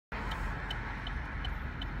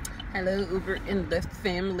Hello, Uber and Lyft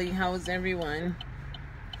family. How's everyone?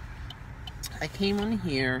 I came on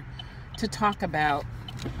here to talk about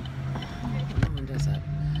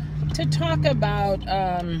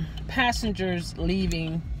passengers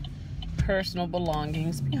leaving personal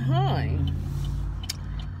belongings behind.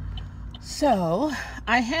 So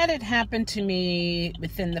I had it happen to me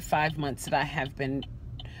within the 5 months that I have been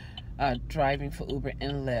driving for Uber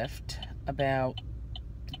and Lyft, about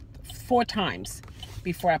 4 times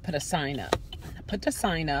before I put a sign up. I put the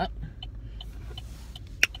sign up.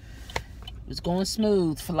 It was going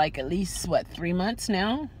smooth for like at least 3 months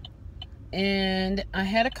now, and I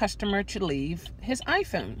had a customer to leave his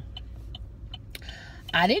iPhone.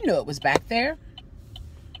 I didn't know it was back there.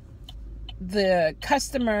 The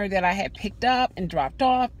customer that I had picked up and dropped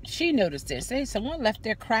off, she noticed this. Hey, someone left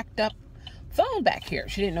their cracked up phone back here.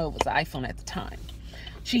 She didn't know it was an iPhone at the time.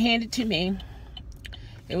 She handed it to me.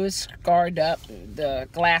 It was scarred up. The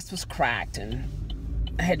glass was cracked, and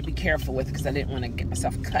I had to be careful with it because I didn't want to get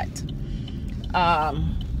myself cut.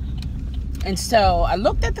 And so I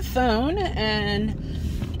looked at the phone, and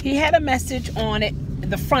he had a message on it,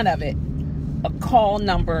 the front of it, a call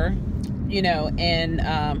number, and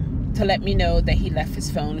to let me know that he left his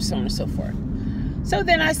phone, so on and so forth. So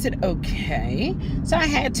then I said, okay. So I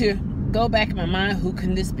had to go back in my mind, who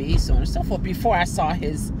can this be, so on and so forth, before I saw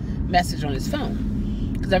his message on his phone.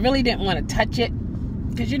 Because I really didn't want to touch it,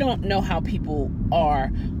 because you don't know how people are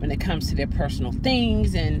when it comes to their personal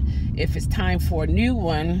things, and if it's time for a new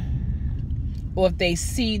one, or if they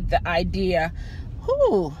see the idea,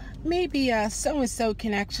 maybe so-and-so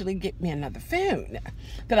can actually get me another phone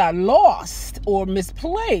that I lost or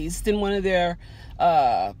misplaced in one of their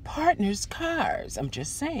partner's cars. I'm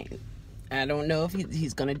just saying. I don't know if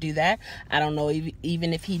he's going to do that. I don't know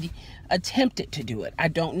even if he attempted to do it. I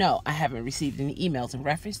don't know. I haven't received any emails in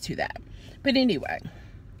reference to that. But anyway,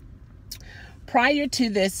 prior to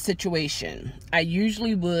this situation, I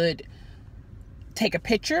usually would take a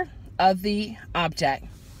picture of the object,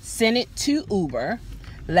 send it to Uber,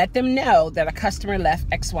 let them know that a customer left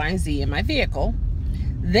X, Y, and Z in my vehicle.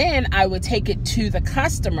 Then I would take it to the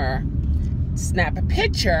customer, snap a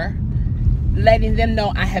picture, letting them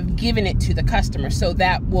know I have given it to the customer. So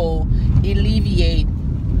that will alleviate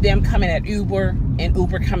them coming at Uber and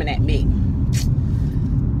Uber coming at me.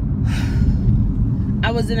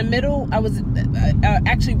 I was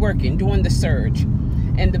actually working, doing the surge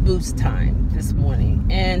and the boost time this morning.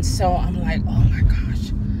 And so I'm like, oh my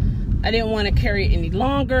gosh. I didn't want to carry it any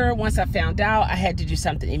longer. Once I found out, I had to do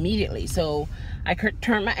something immediately. So I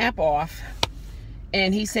turned my app off,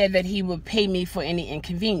 and he said that he would pay me for any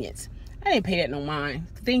inconvenience. I didn't pay that no mind.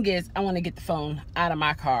 The thing is, I want to get the phone out of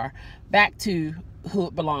my car, back to who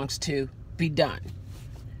it belongs to, be done.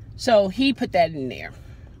 So he put that in there.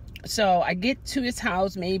 So I get to his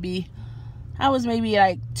house, I was maybe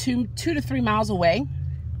like 2 to 3 miles away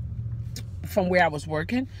from where I was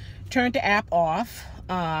working. Turned the app off,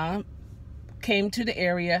 came to the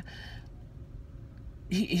area.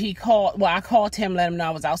 He called, I called him, let him know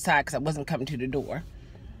I was outside because I wasn't coming to the door.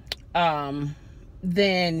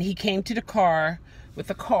 Then he came to the car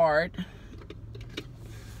with a card.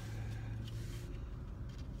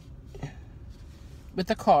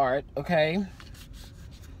 Okay?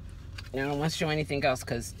 I don't want to show anything else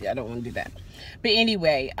because I don't want to do that. But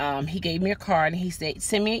anyway, he gave me a card, and he said,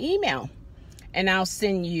 send me an email, and I'll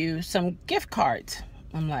send you some gift cards.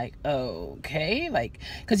 I'm like, okay.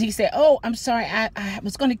 Because he said, oh, I'm sorry, I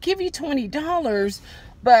was going to give you $20,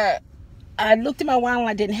 but I looked in my wallet and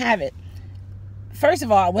I didn't have it. First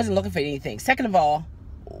of all, I wasn't looking for anything. Second of all,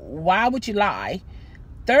 why would you lie?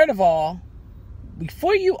 Third of all,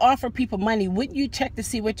 before you offer people money, wouldn't you check to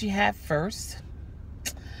see what you have first?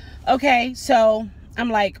 Okay, so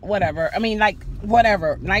I'm like, whatever. I mean,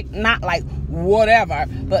 whatever. Not like whatever,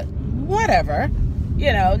 but whatever.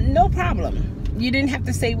 No problem. You didn't have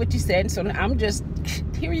to say what you said, so I'm just,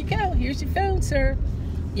 here you go. Here's your phone, sir.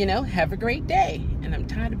 Have a great day. And I'm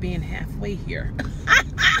tired of being halfway here.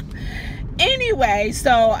 Anyway,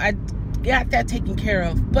 so I got that taken care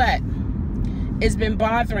of, but it's been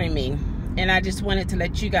bothering me, and I just wanted to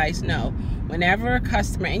let you guys know, whenever a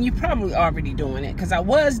customer, and you're probably already doing it, because I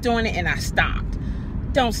was doing it and I stopped.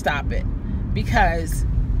 Don't stop it, because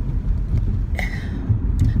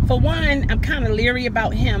for one, I'm kind of leery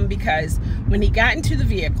about him, because when he got into the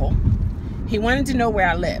vehicle, he wanted to know where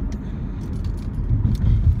I lived.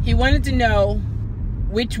 He wanted to know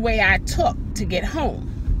which way I took to get home.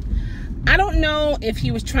 I don't know if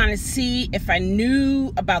he was trying to see if I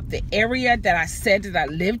knew about the area that I said that I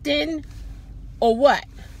lived in or what,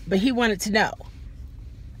 but he wanted to know.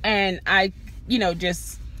 And I,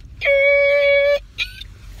 just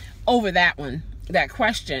over that one, that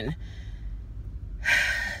question.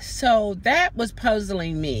 So that was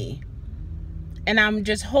puzzling me. And I'm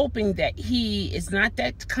just hoping that he is not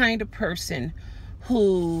that kind of person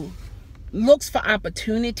who looks for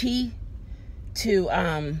opportunity to,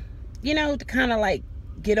 you know, to kind of like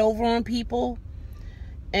get over on people.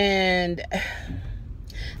 And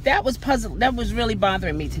that was that was really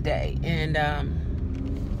bothering me today. And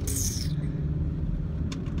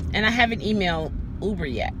I haven't emailed Uber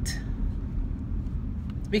yet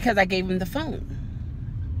because I gave him the phone.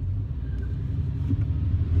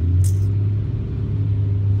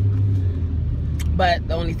 But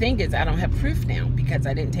the only thing is I don't have proof now because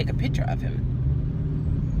I didn't take a picture of him.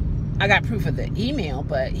 I got proof of the email,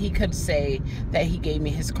 but he could say that he gave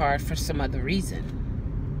me his card for some other reason.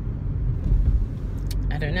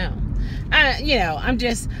 I don't know. You know, I'm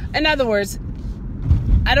just, in other words,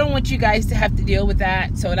 I don't want you guys to have to deal with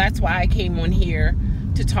that. So that's why I came on here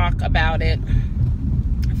to talk about it.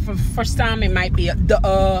 For some, it might be a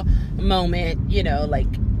moment, you know, like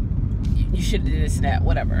you should do this, that,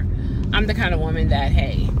 whatever. I'm the kind of woman that,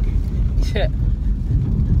 hey,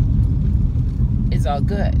 it's all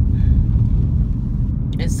good.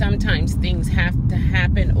 And sometimes things have to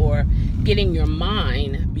happen or get in your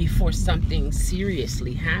mind before something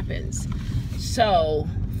seriously happens. So,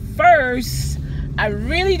 first, I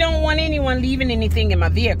really don't want anyone leaving anything in my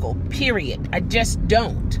vehicle, period. I just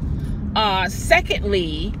don't.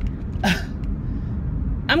 Secondly,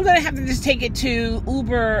 I'm going to have to just take it to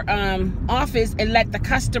Uber office and let the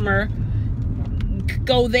customer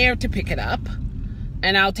go there to pick it up.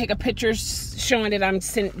 And I'll take a picture showing that I'm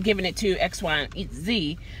giving it to X, Y, and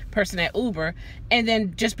Z person at Uber, and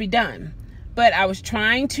then just be done. But I was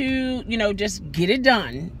trying to, you know, just get it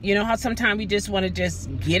done. You know how sometimes we just want to just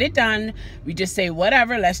get it done. We just say,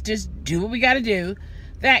 whatever, let's just do what we got to do.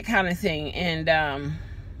 That kind of thing. And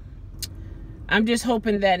I'm just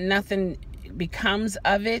hoping that nothing becomes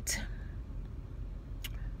of it.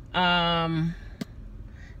 Because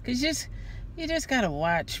you just got to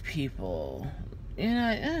watch people. You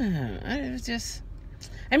know, it was just,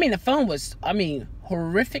 I mean, the phone was, I mean,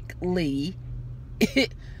 horrifically,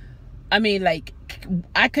 I mean, like,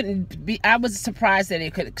 I was surprised that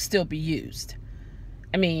it could still be used.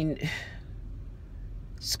 I mean,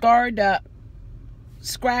 scratched up,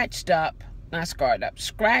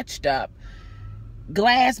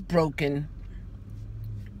 glass broken,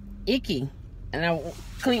 icky. And I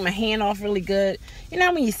cleaned my hand off really good. You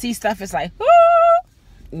know, when you see stuff, it's like, whoo!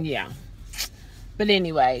 Yeah. But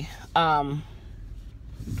anyway,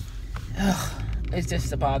 it's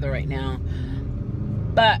just a bother right now.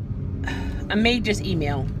 But I may just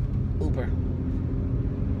email Uber.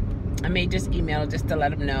 I may just email just to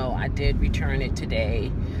let them know I did return it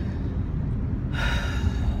today.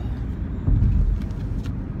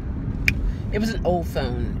 It was an old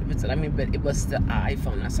phone. It was, I mean, but it was the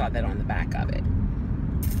iPhone. I saw that on the back of it.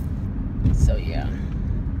 So yeah,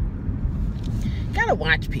 you gotta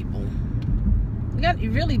watch people.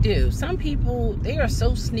 You really do. Some people, they are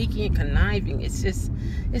so sneaky and conniving. It's just,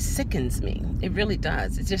 it sickens me. It really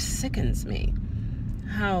does. It just sickens me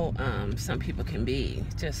how some people can be.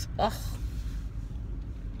 Just, ugh.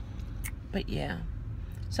 But yeah.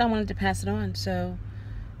 So I wanted to pass it on. So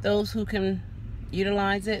those who can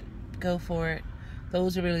utilize it, go for it.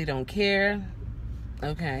 Those who really don't care,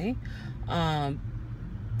 okay.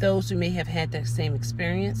 Those who may have had that same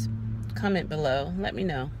experience, comment below. Let me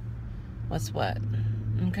know what's what.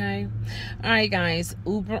 Okay. All right, guys.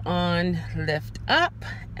 Uber on, Lyft up,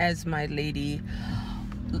 as my lady,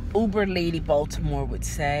 Uber lady Baltimore would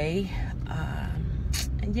say.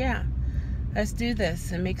 And yeah, let's do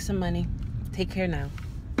this and make some money. Take care now.